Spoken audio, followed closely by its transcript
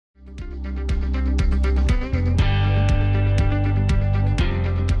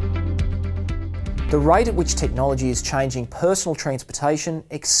The rate at which technology is changing personal transportation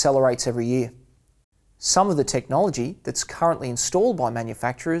accelerates every year. Some of the technology that's currently installed by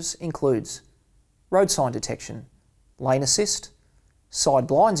manufacturers includes road sign detection, lane assist, side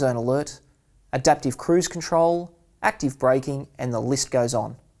blind zone alert, adaptive cruise control, active braking, and the list goes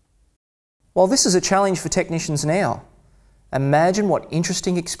on. While this is a challenge for technicians now, imagine what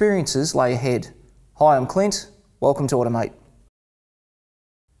interesting experiences lay ahead. Hi, I'm Clint. Welcome to Automate.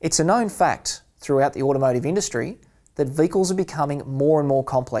 It's a known fact throughout the automotive industry that vehicles are becoming more and more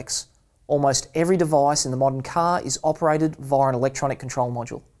complex. Almost every device in the modern car is operated via an electronic control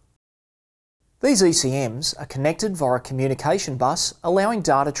module. These ECMs are connected via a communication bus, allowing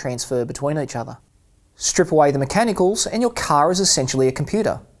data transfer between each other. Strip away the mechanicals and your car is essentially a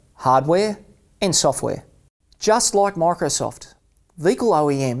computer, hardware and software. Just like Microsoft, vehicle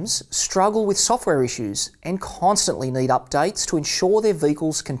OEMs struggle with software issues and constantly need updates to ensure their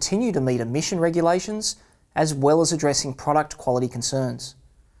vehicles continue to meet emission regulations as well as addressing product quality concerns.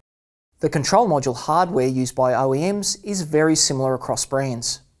 The control module hardware used by OEMs is very similar across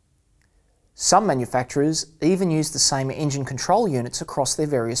brands. Some manufacturers even use the same engine control units across their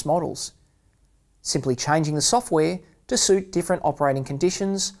various models, simply changing the software to suit different operating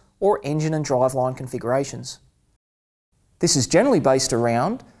conditions or engine and driveline configurations. This is generally based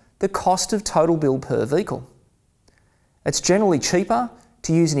around the cost of total bill per vehicle. It's generally cheaper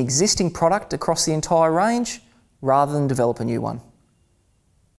to use an existing product across the entire range rather than develop a new one.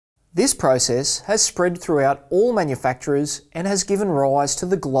 This process has spread throughout all manufacturers and has given rise to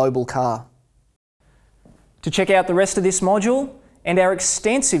the global car. To check out the rest of this module and our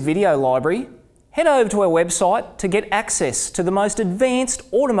extensive video library, head over to our website to get access to the most advanced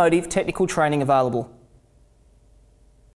automotive technical training available.